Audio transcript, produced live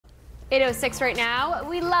8:06 right now.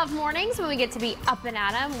 We love mornings when we get to be up and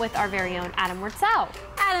at 'em with our very own Adam Wurtzel.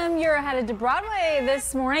 Adam, you're headed to Broadway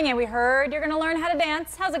this morning, and we heard you're going to learn how to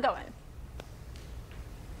dance. How's it going?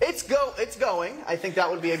 It's going. I think that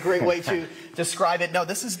would be a great way to describe it. No,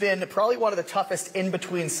 this has been probably one of the toughest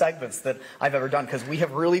in-between segments that I've ever done, because we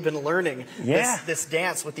have really been learning this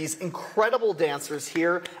dance with these incredible dancers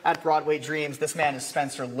here at Broadway Dreams. This man is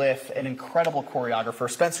Spencer Liff, an incredible choreographer.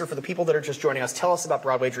 Spencer, for the people that are just joining us, tell us about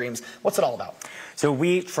Broadway Dreams. What's it all about? So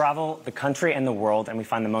we travel the country and the world, and we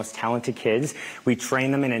find the most talented kids. We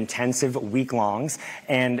train them in intensive week-longs,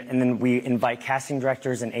 and then we invite casting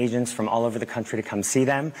directors and agents from all over the country to come see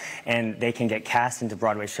them, and they can get cast into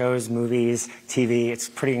Broadway shows, movies, TV. It's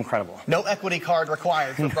pretty incredible. No equity card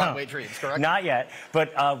required for Broadway Dreams, correct? Not yet,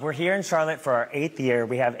 but we're here in Charlotte for our 8th year.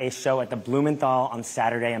 We have a show at the Blumenthal on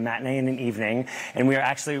Saturday, a matinee and an evening, and we are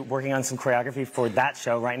actually working on some choreography for that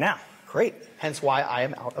show right now. Great. Hence why I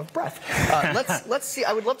am out of breath. Let's see.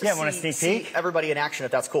 I would love to see everybody in action,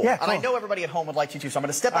 if that's cool. Yeah, cool. And I know everybody at home would like you to, so I'm going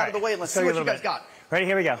to step out of the way and let's see what you guys got. Ready?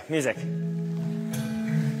 Here we go. Music.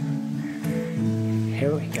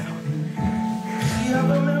 Here we go.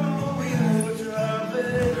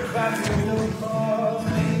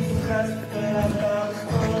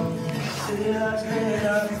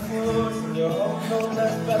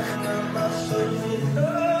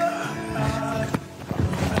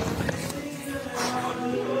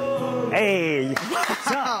 Hey!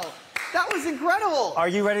 Wow! That was incredible! Are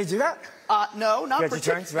you ready to do that? No, not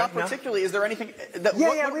particularly. Is there anything that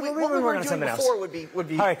what we were doing before would be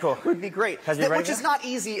all right, cool. Would be great. Which is not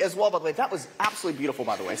easy as well, by the way. That was absolutely beautiful,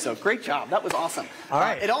 by the way. So great job. That was awesome. All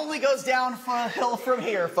right. It only goes downhill from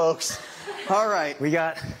here, folks. All right. We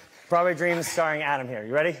got Broadway Dreams starring Adam here.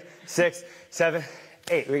 You ready? 6, 7,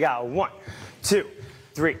 8. We got 1, 2,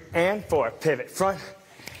 3, and 4. Pivot front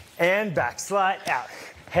and back. Slide out.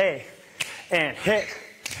 Hey, and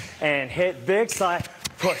hit, big slide,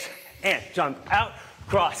 push, and jump out,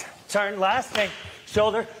 cross, turn, last thing,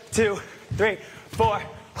 shoulder, 2, 3, 4,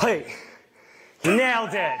 hey. You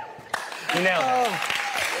nailed it. You nailed it.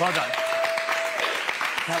 Well done.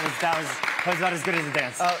 That was about as good as a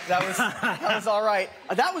dance. That was all right.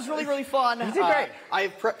 That was really, really fun. You did great.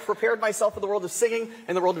 I've prepared myself for the world of singing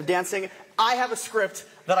and the world of dancing. I have a script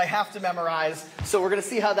that I have to memorize, so we're going to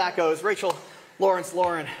see how that goes. Rachel, Lawrence,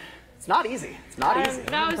 Lauren. It's not easy. It's not easy.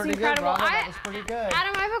 That was incredible. That was pretty good.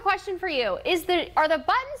 Adam, I have a question for you. Are the buttons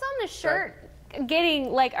on the shirt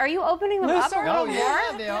getting, like, are you opening them up a little more?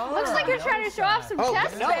 Yeah, they are. Looks like you're trying to show off some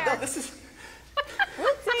chest there. No,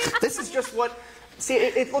 this is just what. See,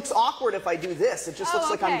 it looks awkward if I do this. It just looks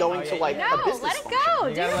like I'm going to like a business let it go.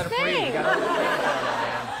 You Do your thing. gotta let it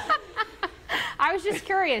breathe. I was just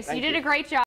curious. You did a great job.